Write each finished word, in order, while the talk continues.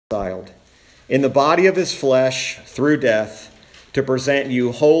reconciled in the body of his flesh through death to present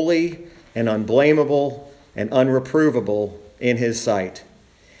you holy and unblameable and unreprovable in his sight.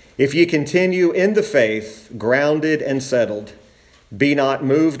 If ye continue in the faith, grounded and settled, be not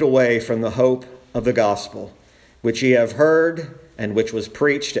moved away from the hope of the gospel, which ye have heard, and which was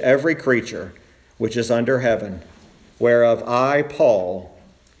preached to every creature which is under heaven, whereof I, Paul,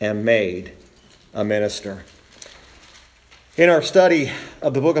 am made a minister. In our study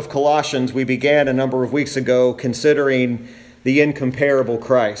of the book of Colossians, we began a number of weeks ago considering the incomparable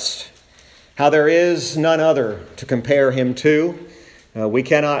Christ, how there is none other to compare him to. We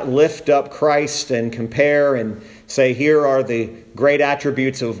cannot lift up Christ and compare and say, here are the great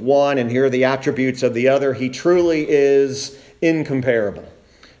attributes of one and here are the attributes of the other. He truly is incomparable.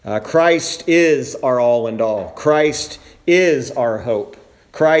 Christ is our all and all. Christ is our hope.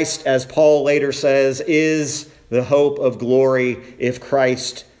 Christ, as Paul later says, is the hope of glory if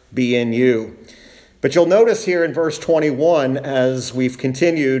Christ be in you. But you'll notice here in verse 21, as we've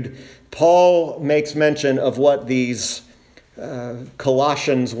continued, Paul makes mention of what these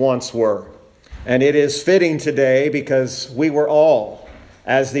Colossians once were. And it is fitting today because we were all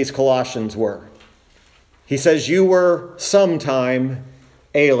as these Colossians were. He says, you were sometime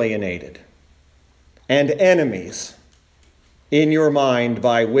alienated and enemies in your mind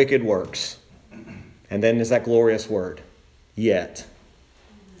by wicked works. And then is that glorious word, yet.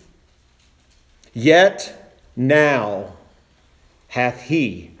 Yet now hath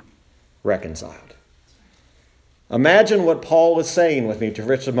he reconciled. Imagine what Paul was saying with me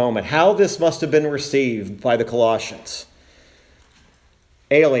for just a moment, how this must have been received by the Colossians.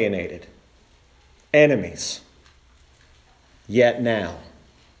 Alienated, enemies, yet now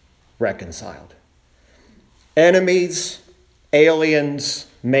reconciled. Enemies, aliens,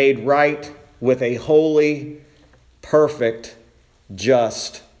 made right with a holy, perfect,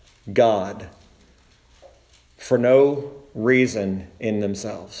 just God for no reason in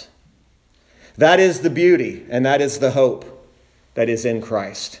themselves. That is the beauty and that is the hope that is in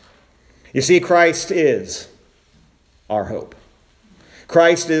Christ. You see, Christ is our hope.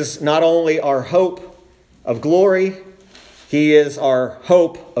 Christ is not only our hope of glory, he is our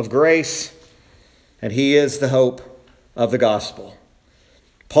hope of grace, and he is the hope of the gospel.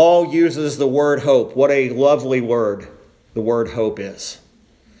 Paul uses the word hope. What a lovely word the word hope is.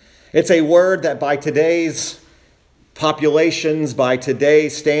 It's a word that by today's populations, by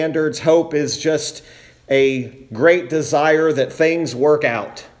today's standards, hope is just a great desire that things work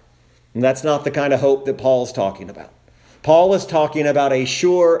out. And that's not the kind of hope that Paul's talking about. Paul is talking about a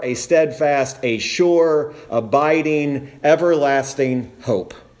sure, a steadfast, a sure, abiding, everlasting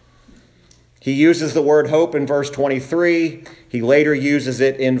hope. He uses the word hope in verse 23. He later uses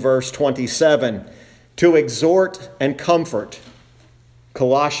it in verse 27 to exhort and comfort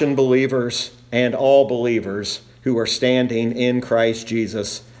Colossian believers and all believers who are standing in Christ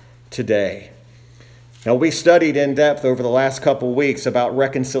Jesus today. Now, we studied in depth over the last couple weeks about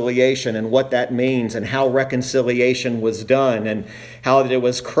reconciliation and what that means and how reconciliation was done and how that it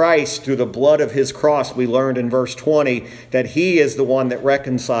was Christ through the blood of his cross. We learned in verse 20 that he is the one that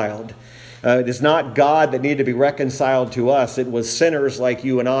reconciled. It is not God that needed to be reconciled to us. It was sinners like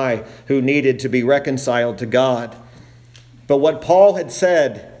you and I who needed to be reconciled to God. But what Paul had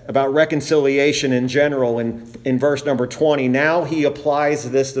said about reconciliation in general in verse number 20, now he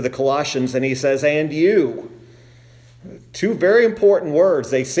applies this to the Colossians and he says, and you. Two very important words.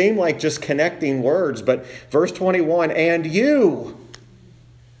 They seem like just connecting words, but verse 21, and you.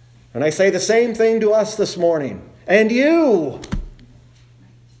 And I say the same thing to us this morning. And you.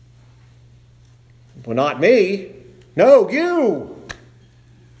 Well, not me. No, you.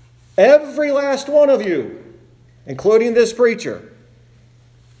 Every last one of you, including this preacher,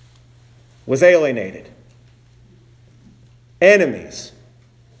 was alienated. Enemies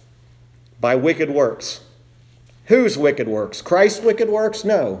by wicked works. Whose wicked works? Christ's wicked works?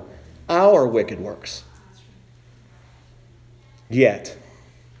 No. Our wicked works. Yet.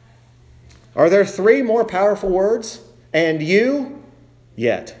 Are there three more powerful words? And you?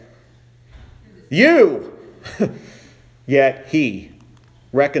 Yet. You! Yet he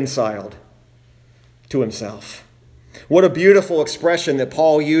reconciled to himself. What a beautiful expression that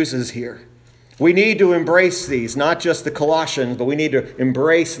Paul uses here. We need to embrace these, not just the Colossians, but we need to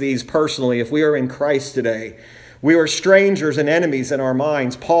embrace these personally if we are in Christ today. We are strangers and enemies in our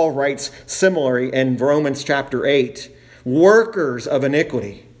minds. Paul writes similarly in Romans chapter 8, workers of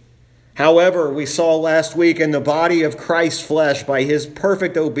iniquity. However, we saw last week in the body of Christ's flesh, by his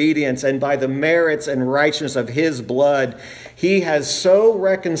perfect obedience and by the merits and righteousness of his blood, he has so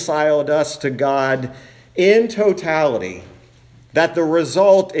reconciled us to God in totality that the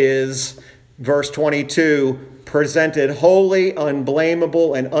result is, verse 22, presented holy,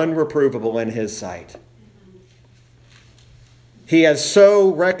 unblameable, and unreprovable in his sight. He has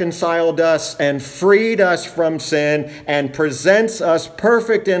so reconciled us and freed us from sin and presents us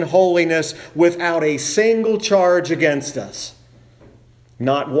perfect in holiness without a single charge against us.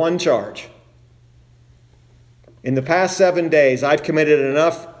 Not one charge. In the past 7 days, I've committed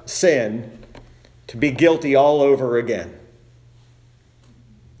enough sin to be guilty all over again.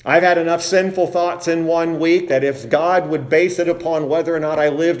 I've had enough sinful thoughts in 1 week that if God would base it upon whether or not I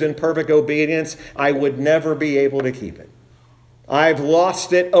lived in perfect obedience, I would never be able to keep it. I've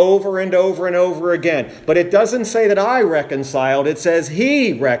lost it over and over and over again. But it doesn't say that I reconciled. It says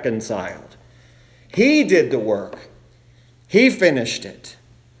he reconciled. He did the work. He finished it.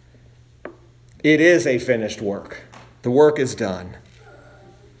 It is a finished work. The work is done.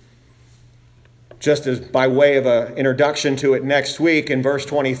 Just as by way of an introduction to it next week, in verse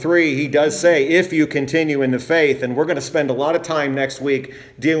 23, he does say, if you continue in the faith, and we're going to spend a lot of time next week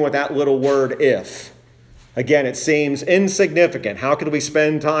dealing with that little word if. Again, it seems insignificant. How could we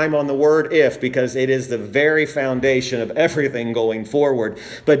spend time on the word if? Because it is the very foundation of everything going forward.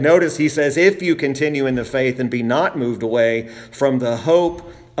 But notice he says, if you continue in the faith and be not moved away from the hope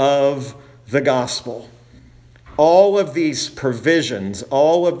of the gospel. All of these provisions,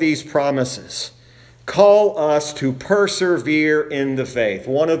 all of these promises call us to persevere in the faith.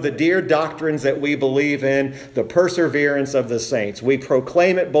 One of the dear doctrines that we believe in, the perseverance of the saints. We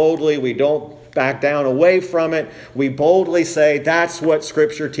proclaim it boldly. We don't back down away from it. We boldly say that's what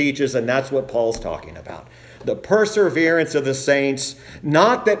Scripture teaches, and that's what Paul's talking about. The perseverance of the saints,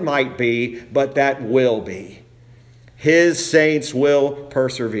 not that might be, but that will be. His saints will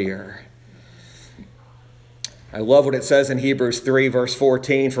persevere. I love what it says in Hebrews 3, verse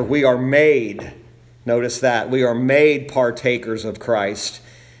 14, for we are made, notice that, we are made partakers of Christ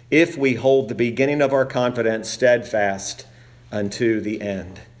if we hold the beginning of our confidence steadfast unto the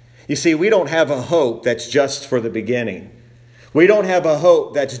end. You see, we don't have a hope that's just for the beginning. We don't have a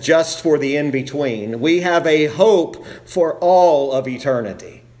hope that's just for the in-between. We have a hope for all of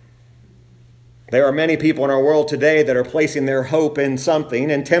eternity. There are many people in our world today that are placing their hope in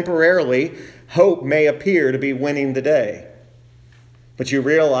something, and temporarily, hope may appear to be winning the day. But you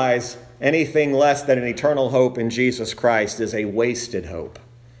realize anything less than an eternal hope in Jesus Christ is a wasted hope.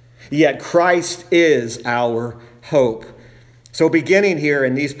 Yet Christ is our hope. So beginning here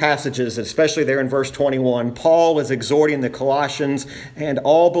in these passages, especially there in verse 21, Paul is exhorting the Colossians and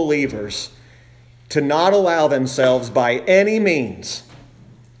all believers to not allow themselves by any means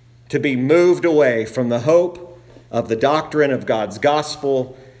to be moved away from the hope of the doctrine of God's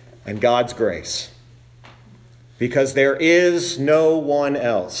gospel and God's grace. Because there is no one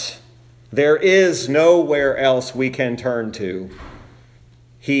else. There is nowhere else we can turn to.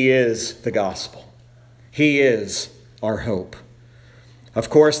 He is the gospel. He is our hope. Of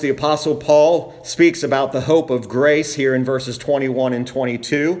course, the Apostle Paul speaks about the hope of grace here in verses 21 and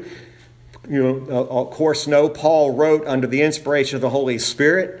 22. You of course know Paul wrote under the inspiration of the Holy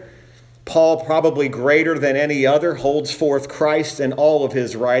Spirit. Paul, probably greater than any other, holds forth Christ in all of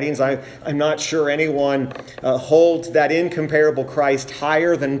his writings. I'm not sure anyone holds that incomparable Christ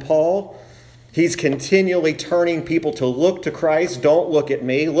higher than Paul. He's continually turning people to look to Christ. Don't look at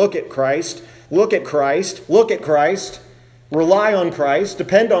me. Look at Christ. Look at Christ. Look at Christ. Rely on Christ.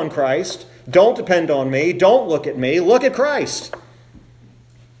 Depend on Christ. Don't depend on me. Don't look at me. Look at Christ.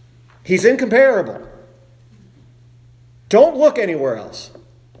 He's incomparable. Don't look anywhere else.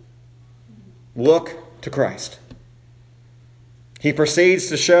 Look to Christ. He proceeds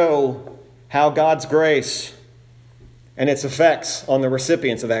to show how God's grace and its effects on the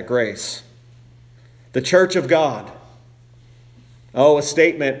recipients of that grace. The church of God. Oh, a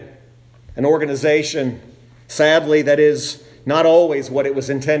statement, an organization, sadly, that is not always what it was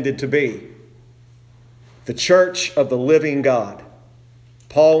intended to be. The church of the living God.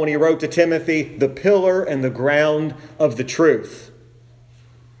 Paul, when he wrote to Timothy, the pillar and the ground of the truth.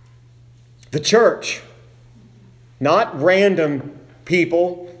 The church, not random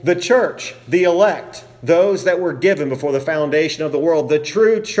people, the church, the elect, those that were given before the foundation of the world. The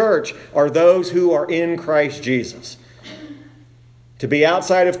true church are those who are in Christ Jesus. To be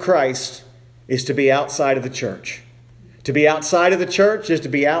outside of Christ is to be outside of the church. To be outside of the church is to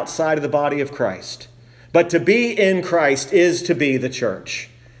be outside of the body of Christ. But to be in Christ is to be the church.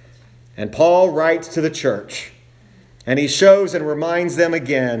 And Paul writes to the church, and he shows and reminds them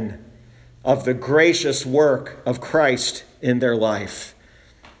again of the gracious work of Christ in their life.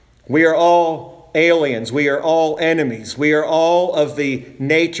 We are all aliens. We are all enemies. We are all of the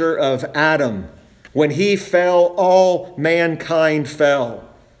nature of Adam. When he fell, all mankind fell.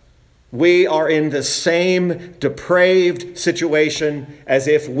 We are in the same depraved situation as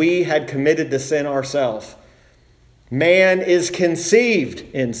if we had committed the sin ourselves. Man is conceived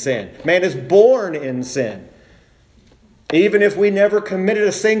in sin. Man is born in sin. Even if we never committed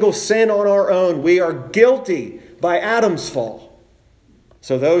a single sin on our own, we are guilty by Adam's fall.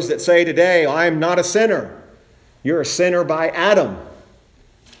 So those that say today, I am not a sinner, you're a sinner by Adam,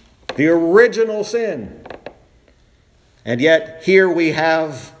 the original sin. And yet here we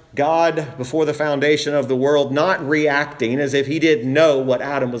have God before the foundation of the world not reacting as if he didn't know what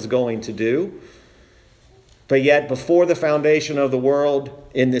Adam was going to do. But yet before the foundation of the world,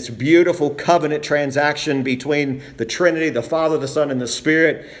 in this beautiful covenant transaction between the Trinity, the Father, the Son, and the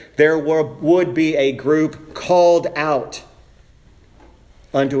Spirit, there would be a group called out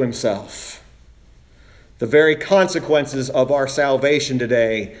unto himself. The very consequences of our salvation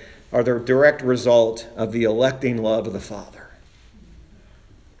today are the direct result of the electing love of the Father.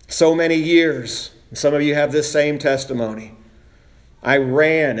 So many years, some of you have this same testimony, I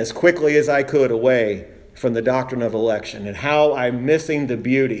ran as quickly as I could away from the doctrine of election and how I'm missing the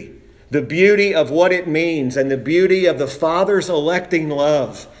beauty of what it means and the beauty of the Father's electing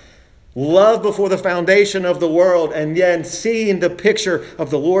love. Love before the foundation of the world, and then seeing the picture of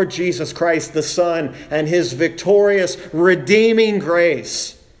the Lord Jesus Christ, the Son, and his victorious, redeeming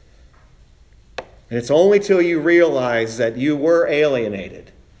grace. And it's only till you realize that you were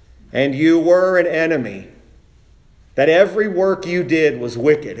alienated and you were an enemy, that every work you did was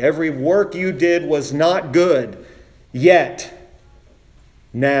wicked, every work you did was not good, yet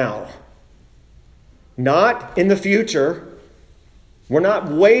now, not in the future, we're not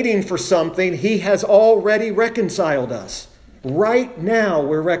waiting for something. He has already reconciled us. Right now,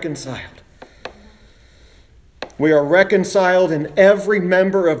 we're reconciled. We are reconciled, and every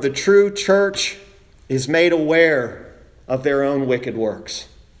member of the true church is made aware of their own wicked works.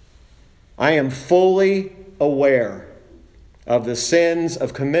 I am fully aware of the sins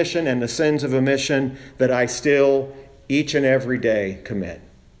of commission and the sins of omission that I still, each and every day, commit.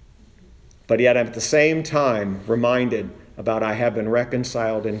 But yet, I'm at the same time reminded about I have been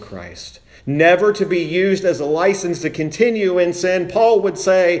reconciled in Christ. Never to be used as a license to continue in sin. Paul would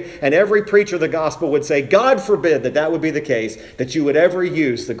say, and every preacher of the gospel would say, God forbid that that would be the case, that you would ever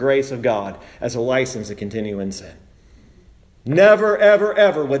use the grace of God as a license to continue in sin. Never, ever,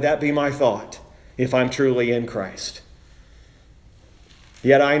 ever would that be my thought if I'm truly in Christ.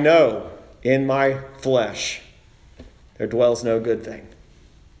 Yet I know in my flesh there dwells no good thing.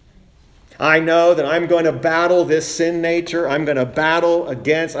 I know that I'm going to battle this sin nature. I'm going to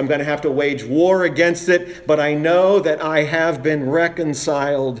I'm going to have to wage war against it. But I know that I have been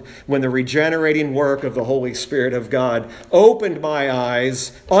reconciled when the regenerating work of the Holy Spirit of God opened my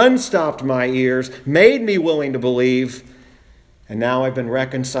eyes, unstopped my ears, made me willing to believe. And now I've been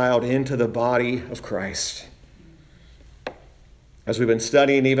reconciled into the body of Christ. As we've been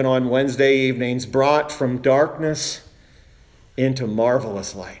studying even on Wednesday evenings, brought from darkness into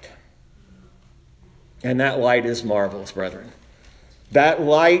marvelous light. And that light is marvelous, brethren. That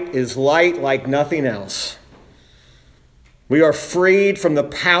light is light like nothing else. We are freed from the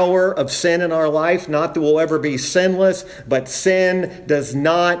power of sin in our life. Not that we'll ever be sinless, but sin does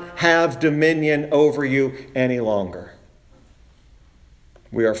not have dominion over you any longer.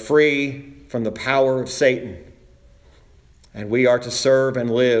 We are free from the power of Satan. And we are to serve and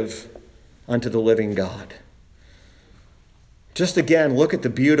live unto the living God. Just again, look at the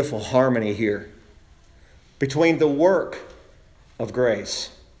beautiful harmony here between the work of grace.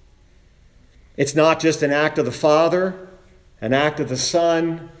 It's not just an act of the Father, an act of the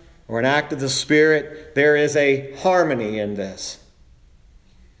Son, or an act of the Spirit. There is a harmony in this.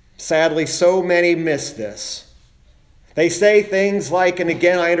 Sadly, so many miss this. They say things like, and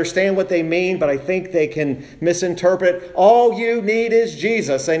again, I understand what they mean, but I think they can misinterpret, all you need is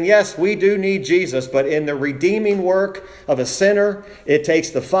Jesus. And yes, we do need Jesus, but in the redeeming work of a sinner, it takes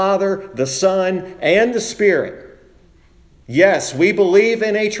the Father, the Son, and the Spirit. Yes, we believe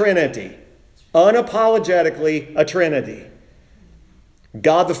in a Trinity, unapologetically a Trinity.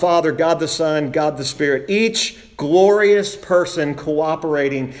 God the Father, God the Son, God the Spirit, each glorious person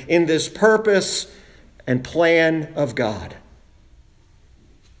cooperating in this purpose and plan of God.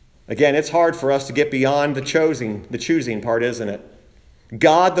 Again, it's hard for us to get beyond the choosing part, isn't it?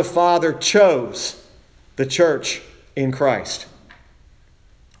 God the Father chose the church in Christ.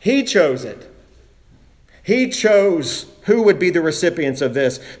 He chose it. He chose who would be the recipients of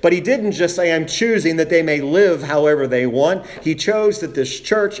this. But he didn't just say, I'm choosing that they may live however they want. He chose that this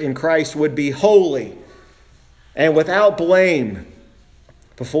church in Christ would be holy and without blame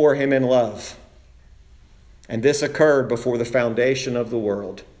before him in love. And this occurred before the foundation of the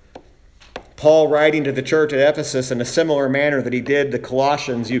world. Paul, writing to the church at Ephesus in a similar manner that he did the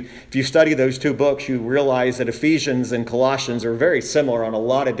Colossians, if you study those two books, you realize that Ephesians and Colossians are very similar on a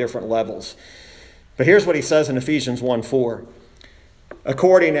lot of different levels. But here's what he says in Ephesians 1:4.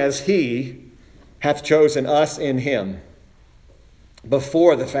 According as he hath chosen us in him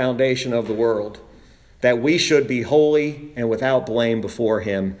before the foundation of the world, that we should be holy and without blame before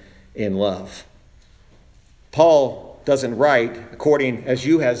him in love. Paul doesn't write according as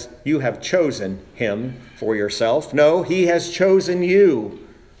you have chosen him for yourself. No, he has chosen you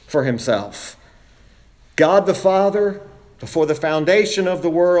for himself. God the Father, before the foundation of the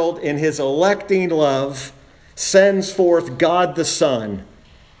world, in his electing love, sends forth God the Son,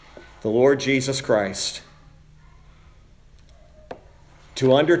 the Lord Jesus Christ,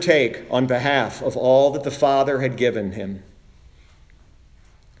 to undertake on behalf of all that the Father had given him.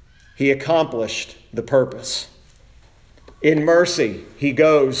 He accomplished the purpose. In mercy, he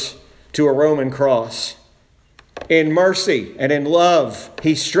goes to a Roman cross. In mercy and in love,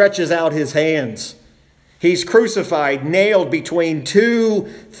 he stretches out his hands. He's crucified, nailed between two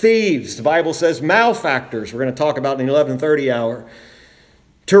thieves. The Bible says malefactors. We're going to talk about in the 11:30 hour.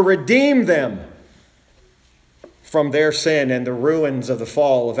 To redeem them from their sin and the ruins of the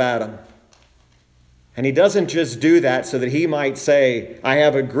fall of Adam. And he doesn't just do that so that he might say, I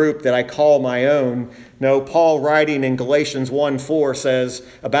have a group that I call my own. No, Paul, writing in Galatians 1:4, says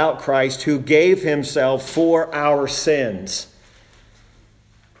about Christ, who gave himself for our sins.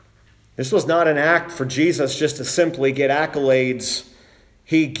 This was not an act for Jesus just to simply get accolades.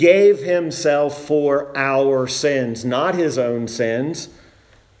 He gave himself for our sins, not his own sins.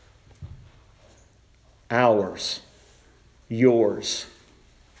 Ours, yours,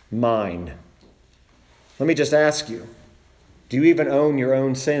 mine. Let me just ask you, do you even own your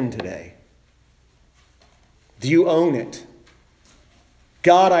own sin today? Do you own it?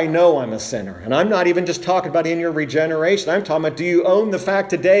 God, I know I'm a sinner. And I'm not even just talking about in your regeneration. I'm talking about, do you own the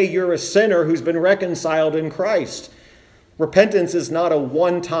fact today you're a sinner who's been reconciled in Christ? Repentance is not a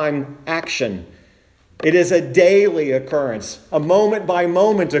one-time action. It is a daily occurrence, a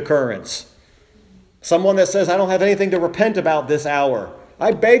moment-by-moment occurrence. Someone that says, I don't have anything to repent about this hour.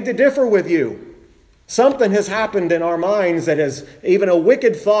 I beg to differ with you. Something has happened in our minds that has, even a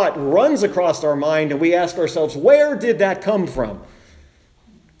wicked thought runs across our mind, and we ask ourselves, where did that come from?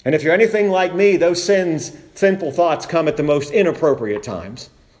 And if you're anything like me, those sinful thoughts come at the most inappropriate times.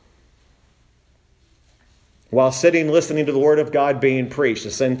 While sitting listening to the word of God being preached,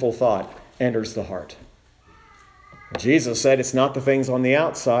 a sinful thought enters the heart. Jesus said it's not the things on the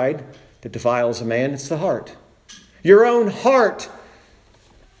outside that defiles a man, it's the heart. Your own heart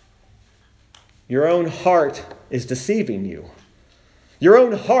is deceiving you. Your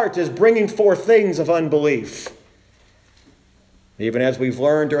own heart is bringing forth things of unbelief. Even as we've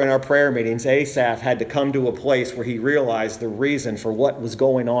learned during our prayer meetings, Asaph had to come to a place where he realized the reason for what was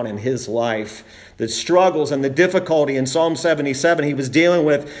going on in his life. The struggles and the difficulty in Psalm 77 he was dealing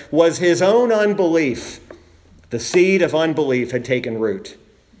with was his own unbelief. The seed of unbelief had taken root,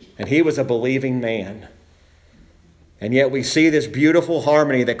 and he was a believing man. And yet we see this beautiful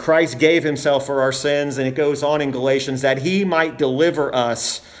harmony that Christ gave himself for our sins, and it goes on in Galatians, that he might deliver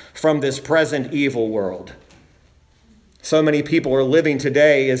us from this present evil world. So many people are living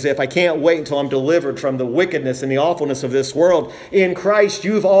today as if I can't wait until I'm delivered from the wickedness and the awfulness of this world. In Christ,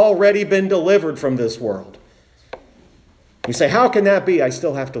 you've already been delivered from this world. You say, how can that be? I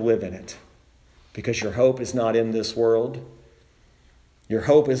still have to live in it. Because your hope is not in this world. Your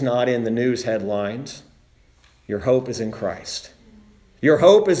hope is not in the news headlines. Your hope is in Christ. Your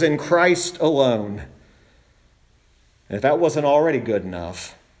hope is in Christ alone. And if that wasn't already good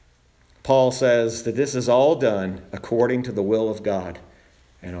enough, Paul says that this is all done according to the will of God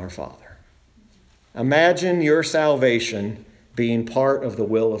and our Father. Imagine your salvation being part of the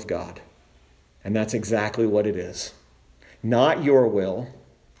will of God. And that's exactly what it is. Not your will,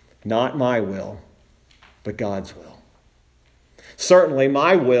 not my will, but God's will. Certainly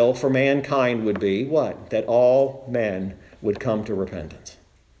my will for mankind would be what? That all men would come to repentance.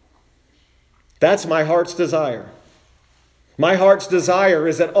 That's my heart's desire. My heart's desire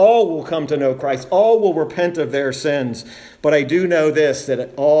is that all will come to know Christ. All will repent of their sins. But I do know this,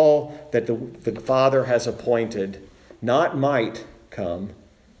 that all that the Father has appointed, not might come,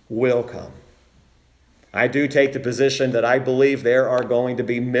 will come. I do take the position that I believe there are going to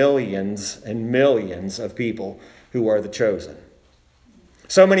be millions and millions of people who are the chosen.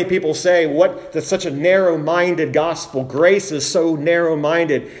 So many people say, that's such a narrow-minded gospel. Grace is so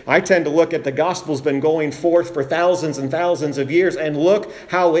narrow-minded. I tend to look at the gospel's been going forth for thousands and thousands of years, and look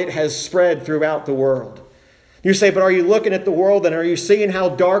how it has spread throughout the world. You say, but are you looking at the world and are you seeing how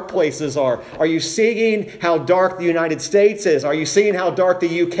dark places are? Are you seeing how dark the United States is? Are you seeing how dark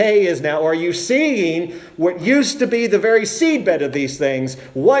the UK is now? Are you seeing what used to be the very seedbed of these things?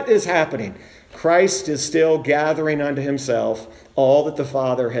 What is happening? Christ is still gathering unto himself all that the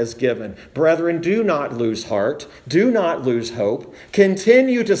Father has given. Brethren, do not lose heart. Do not lose hope.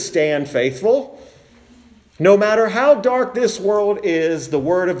 Continue to stand faithful. No matter how dark this world is, the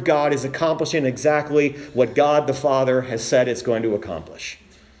Word of God is accomplishing exactly what God the Father has said it's going to accomplish.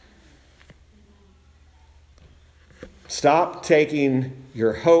 Stop taking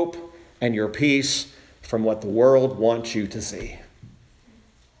your hope and your peace from what the world wants you to see.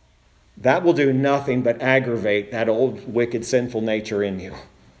 That will do nothing but aggravate that old, wicked, sinful nature in you.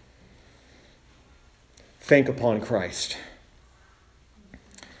 Think upon Christ.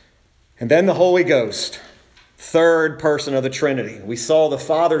 And then the Holy Ghost. Third person of the Trinity. We saw the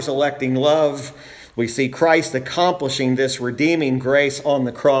Father's electing love. We see Christ accomplishing this redeeming grace on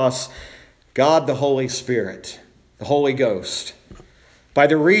the cross. God the Holy Spirit, the Holy Ghost. By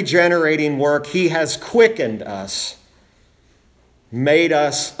the regenerating work, he has quickened us, made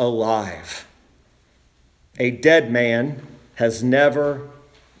us alive. A dead man has never,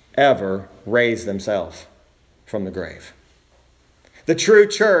 ever raised himself from the grave. The true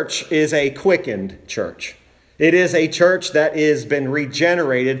church is a quickened church. It is a church that has been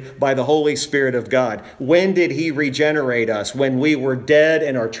regenerated by the Holy Spirit of God. When did he regenerate us? When we were dead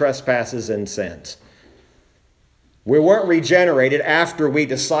in our trespasses and sins. We weren't regenerated after we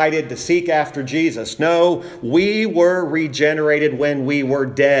decided to seek after Jesus. No, we were regenerated when we were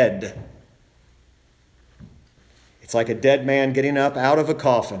dead. It's like a dead man getting up out of a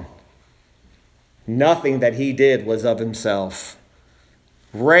coffin. Nothing that he did was of himself.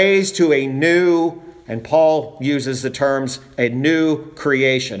 Raised to a new, and Paul uses the terms, a new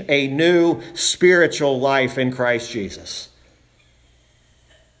creation, a new spiritual life in Christ Jesus.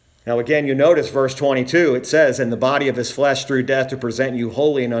 Now again, you notice verse 22, it says, in the body of his flesh through death to present you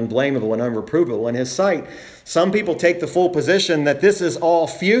holy and unblameable and unreprovable in his sight. Some people take the full position that this is all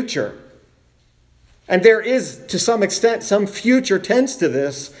future. And there is, to some extent, some future tense to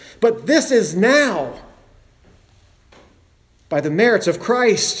this, but this is now. By the merits of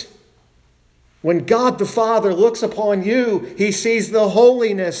Christ. When God the Father looks upon you, he sees the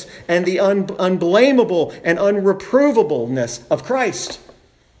holiness and the unblameable and unreprovableness of Christ.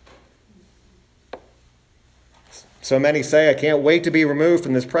 So many say, I can't wait to be removed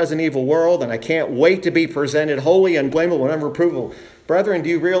from this present evil world, and I can't wait to be presented holy, unblameable, and unreprovable. Brethren, do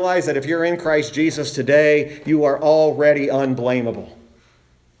you realize that if you're in Christ Jesus today, you are already unblameable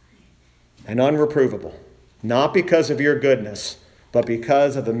and unreprovable? Not because of your goodness, but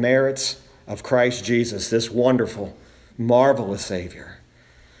because of the merits of Christ Jesus, this wonderful, marvelous Savior.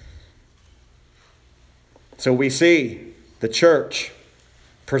 So we see the church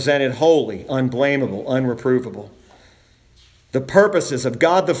presented holy, unblameable, unreprovable. The purposes of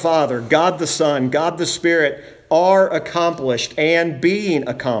God the Father, God the Son, God the Spirit are accomplished and being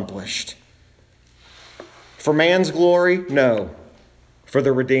accomplished. For man's glory? No. For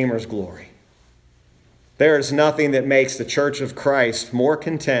the Redeemer's glory. There is nothing that makes the church of Christ more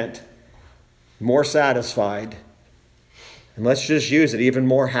content, more satisfied, and let's just use it, even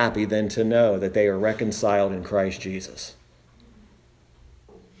more happy than to know that they are reconciled in Christ Jesus.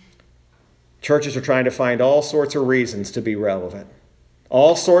 Churches are trying to find all sorts of reasons to be relevant.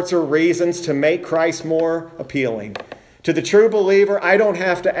 All sorts of reasons to make Christ more appealing. To the true believer, I don't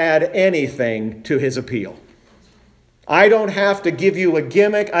have to add anything to his appeal. I don't have to give you a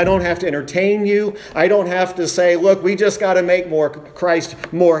gimmick. I don't have to entertain you. I don't have to say, look, we just got to make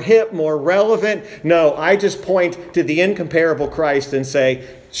Christ more hip, more relevant. No, I just point to the incomparable Christ and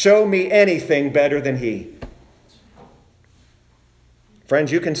say, show me anything better than he.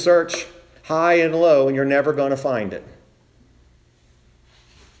 Friends, you can search high and low and you're never going to find it.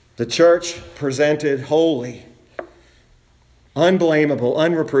 The church presented holy, unblameable,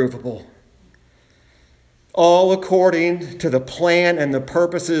 unreprovable, all according to the plan and the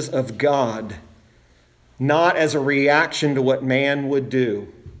purposes of God, not as a reaction to what man would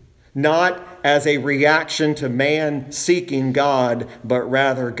do, not as a reaction to man seeking God, but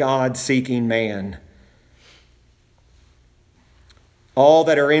rather God seeking man. All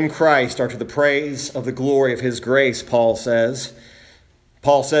that are in Christ are to the praise of the glory of his grace, Paul says.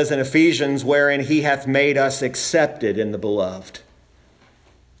 Paul says in Ephesians, wherein he hath made us accepted in the beloved.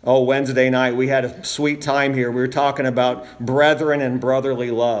 Oh, Wednesday night, we had a sweet time here. We were talking about brethren and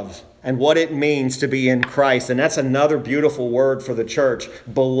brotherly love and what it means to be in Christ. And that's another beautiful word for the church,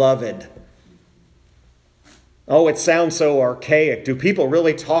 beloved. Oh, it sounds so archaic. Do people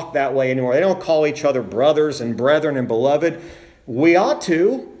really talk that way anymore? They don't call each other brothers and brethren and beloved. We ought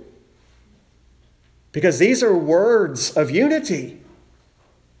to, because these are words of unity.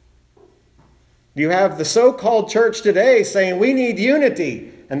 You have the so-called church today saying we need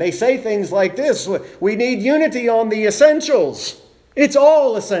unity. And they say things like this: we need unity on the essentials. It's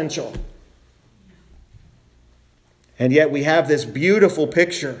all essential. And yet we have this beautiful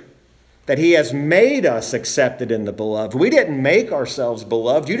picture that he has made us accepted in the beloved. We didn't make ourselves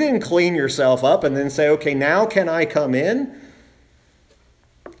beloved. You didn't clean yourself up and then say, okay, now can I come in?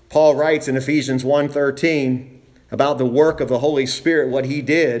 Paul writes in Ephesians 1:13 about the work of the Holy Spirit, what he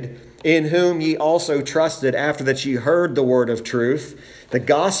did, in whom ye also trusted after that ye heard the word of truth, the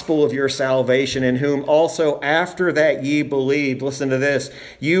gospel of your salvation, in whom also after that ye believed, listen to this,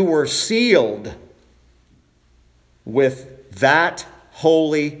 you were sealed with that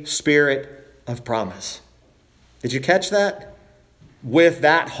Holy Spirit of promise. Did you catch that? With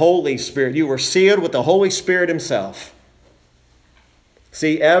that Holy Spirit. You were sealed with the Holy Spirit himself.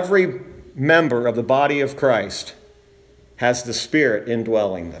 See, every member of the body of Christ has the Spirit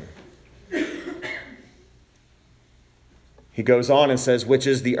indwelling them. He goes on and says, which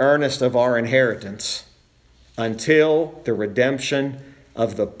is the earnest of our inheritance until the redemption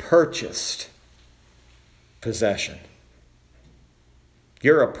of the purchased possession.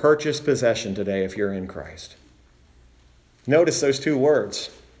 You're a purchased possession today if you're in Christ. Notice those two words.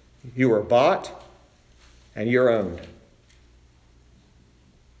 You were bought and you're owned.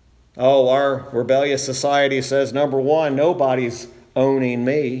 Oh, our rebellious society says, number one, nobody's owning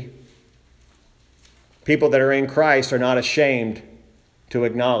me. People that are in Christ are not ashamed to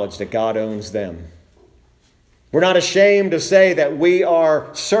acknowledge that God owns them. We're not ashamed to say that we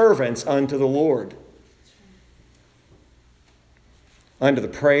are servants unto the Lord, unto the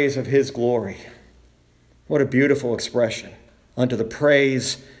praise of his glory. What a beautiful expression. Unto the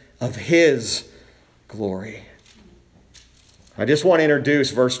praise of his glory. I just want to introduce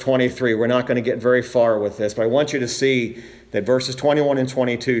verse 23. We're not going to get very far with this, but I want you to see that verses 21 and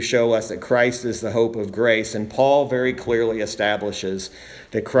 22 show us that Christ is the hope of grace. And Paul very clearly establishes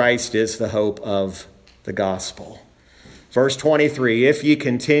that Christ is the hope of the gospel. Verse 23, if ye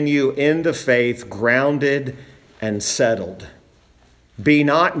continue in the faith, grounded and settled, be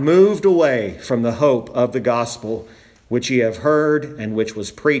not moved away from the hope of the gospel, which ye have heard, and which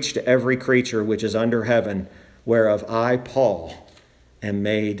was preached to every creature which is under heaven, whereof I, Paul, am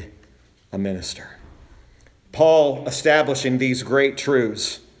made a minister. Paul, establishing these great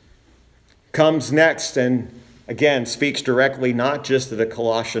truths, comes next and again speaks directly not just to the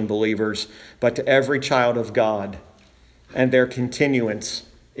Colossian believers, but to every child of God and their continuance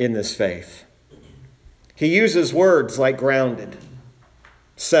in this faith. He uses words like grounded,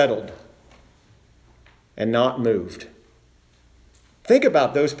 settled, and not moved. Think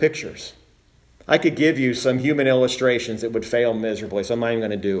about those pictures. I could give you some human illustrations that would fail miserably, so I'm not even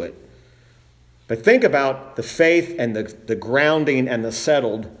going to do it. But think about the faith and the grounding and the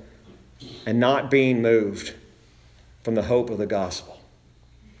settled and not being moved from the hope of the gospel.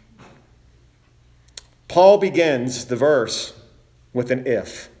 Paul begins the verse with an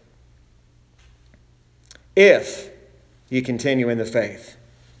if. If you continue in the faith.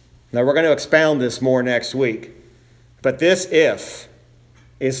 Now we're going to expound this more next week. But this if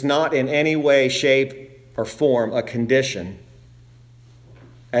is not in any way, shape, or form a condition,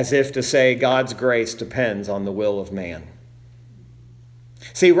 as if to say God's grace depends on the will of man.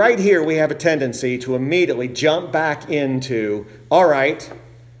 See, right here we have a tendency to immediately jump back into, all right,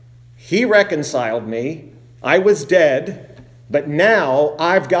 he reconciled me, I was dead, but now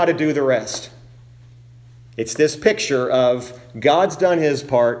I've got to do the rest. It's this picture of God's done his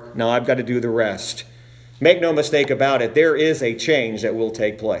part, now I've got to do the rest. Make no mistake about it, there is a change that will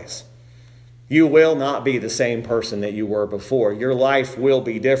take place. You will not be the same person that you were before. Your life will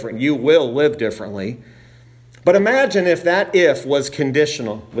be different. You will live differently. But imagine if that if was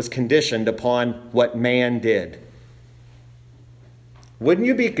conditioned upon what man did. Wouldn't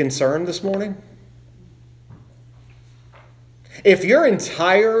you be concerned this morning? If your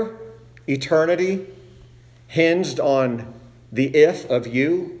entire eternity hinged on the if of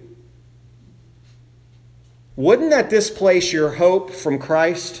you, wouldn't that displace your hope from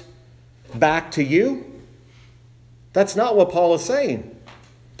Christ back to you? That's not what Paul is saying.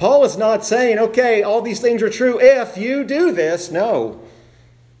 Paul is not saying, okay, all these things are true if you do this. No.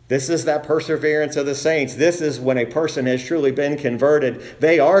 This is that perseverance of the saints. This is when a person has truly been converted.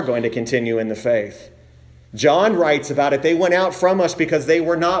 They are going to continue in the faith. John writes about it. They went out from us because they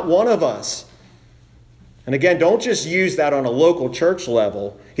were not one of us. And again, don't just use that on a local church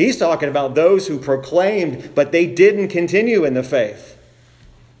level. He's talking about those who proclaimed, but they didn't continue in the faith.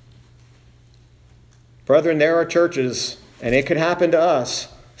 Brethren, there are churches, and it could happen to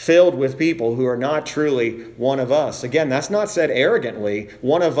us, filled with people who are not truly one of us. Again, that's not said arrogantly.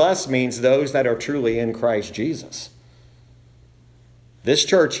 One of us means those that are truly in Christ Jesus. This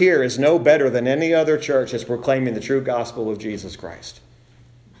church here is no better than any other church that's proclaiming the true gospel of Jesus Christ.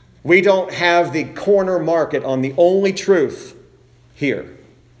 We don't have the corner market on the only truth here.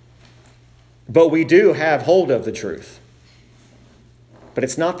 But we do have hold of the truth. But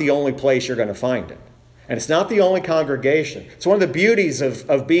it's not the only place you're going to find it. And it's not the only congregation. It's one of the beauties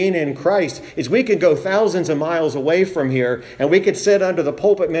of being in Christ is we can go thousands of miles away from here and we can sit under the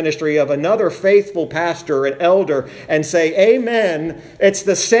pulpit ministry of another faithful pastor and elder and say, amen, it's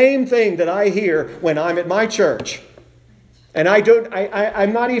the same thing that I hear when I'm at my church. And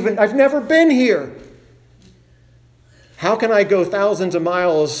I've never been here. How can I go thousands of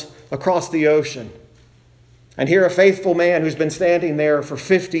miles across the ocean and hear a faithful man who's been standing there for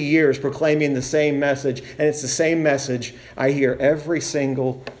 50 years proclaiming the same message, and it's the same message I hear every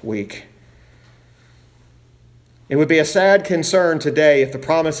single week? It would be a sad concern today if the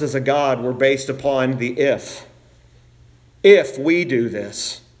promises of God were based upon the if. If we do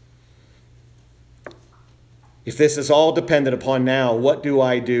this. If this is all dependent upon now, what do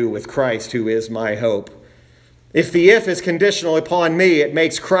I do with Christ who is my hope? If the if is conditional upon me, it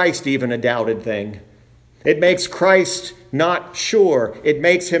makes Christ even a doubted thing. It makes Christ not sure. It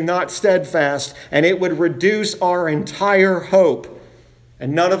makes him not steadfast. And it would reduce our entire hope.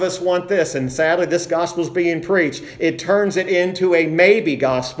 And none of us want this. And sadly, this gospel is being preached. It turns it into a maybe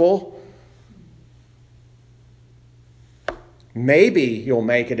gospel. Maybe you'll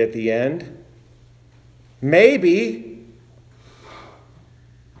make it at the end. Maybe.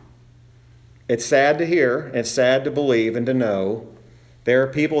 It's sad to hear. It's sad to believe and to know. There are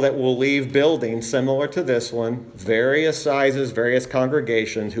people that will leave buildings similar to this one, various sizes, various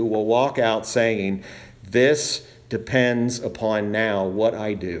congregations, who will walk out saying, this depends upon now what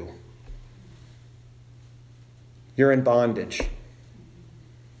I do. You're in bondage.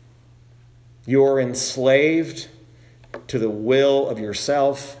 You're enslaved to the will of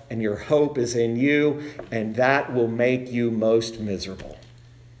yourself, and your hope is in you, and that will make you most miserable.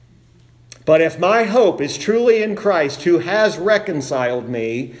 But if my hope is truly in Christ, who has reconciled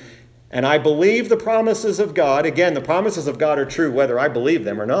me, and I believe the promises of God, again, the promises of God are true whether I believe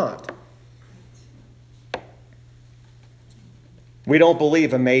them or not. We don't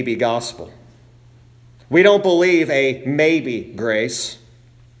believe a maybe gospel. We don't believe a maybe grace.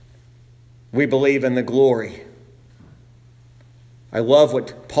 We believe in the glory. I love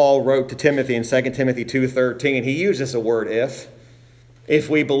what Paul wrote to Timothy in 2 Timothy 2:13. He uses the word if. If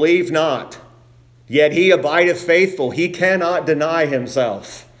we believe not, yet he abideth faithful, he cannot deny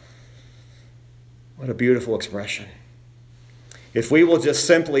himself. What a beautiful expression. If we will just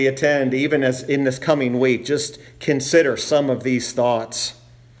simply attend, even as in this coming week, just consider some of these thoughts.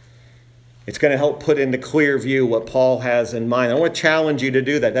 It's going to help put into clear view what Paul has in mind. I want to challenge you to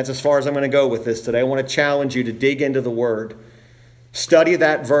do that. That's as far as I'm going to go with this today. I want to challenge you to dig into the Word. Study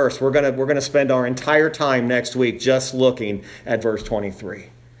that verse. We're going to spend our entire time next week just looking at verse 23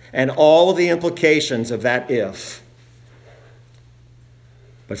 and all the implications of that if.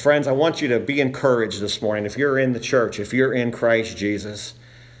 But friends, I want you to be encouraged this morning. If you're in the church, if you're in Christ Jesus,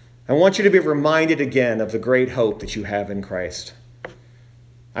 I want you to be reminded again of the great hope that you have in Christ.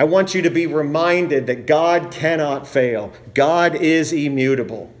 I want you to be reminded that God cannot fail. God is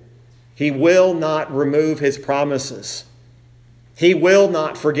immutable. He will not remove his promises. He will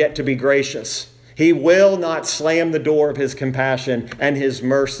not forget to be gracious. He will not slam the door of his compassion and his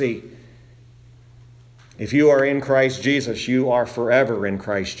mercy. If you are in Christ Jesus, you are forever in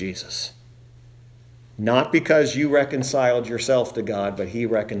Christ Jesus. Not because you reconciled yourself to God, but he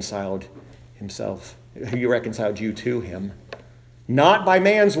reconciled himself. He reconciled you to him. Not by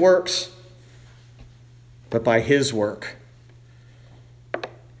man's works, but by his work.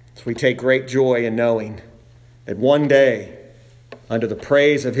 So we take great joy in knowing that one day, under the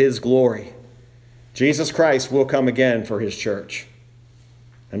praise of his glory, Jesus Christ will come again for his church.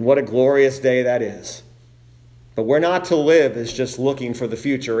 And what a glorious day that is. But we're not to live as just looking for the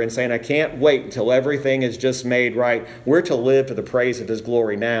future and saying, I can't wait until everything is just made right. We're to live to the praise of his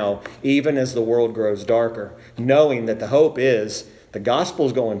glory now, even as the world grows darker, knowing that the hope is the gospel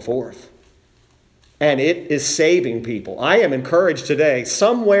is going forth. And it is saving people. I am encouraged today,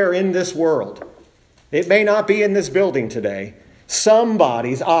 somewhere in this world, it may not be in this building today,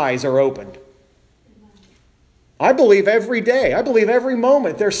 somebody's eyes are opened. I believe every day, I believe every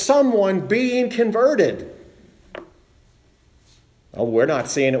moment, there's someone being converted. Oh, we're not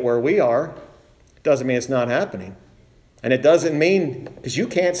seeing it where we are. Doesn't mean it's not happening. And it doesn't mean, because you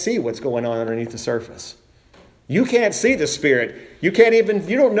can't see what's going on underneath the surface. You can't see the Spirit. You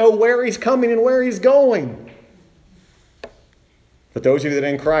don't know where He's coming and where He's going. But those of you that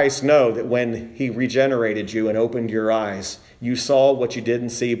are in Christ know that when He regenerated you and opened your eyes, you saw what you didn't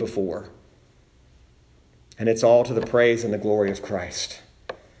see before. And it's all to the praise and the glory of Christ.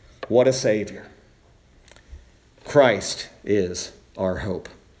 What a Savior. Christ is our hope.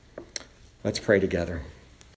 Let's pray together.